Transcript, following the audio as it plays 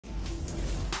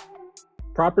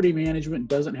Property management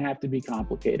doesn't have to be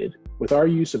complicated. With our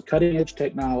use of cutting-edge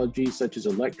technology such as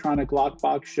electronic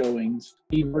lockbox showings,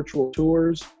 virtual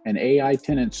tours, and AI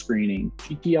tenant screening,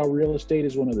 GTL Real Estate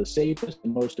is one of the safest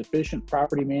and most efficient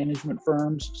property management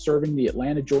firms serving the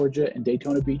Atlanta, Georgia, and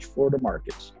Daytona Beach, Florida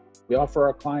markets. We offer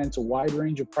our clients a wide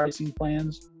range of pricing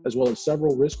plans, as well as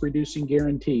several risk-reducing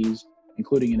guarantees,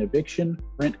 including an eviction,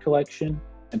 rent collection,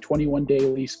 and 21-day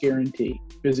lease guarantee.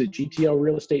 Visit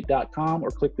gtlrealestate.com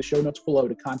or click the show notes below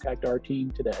to contact our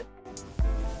team today.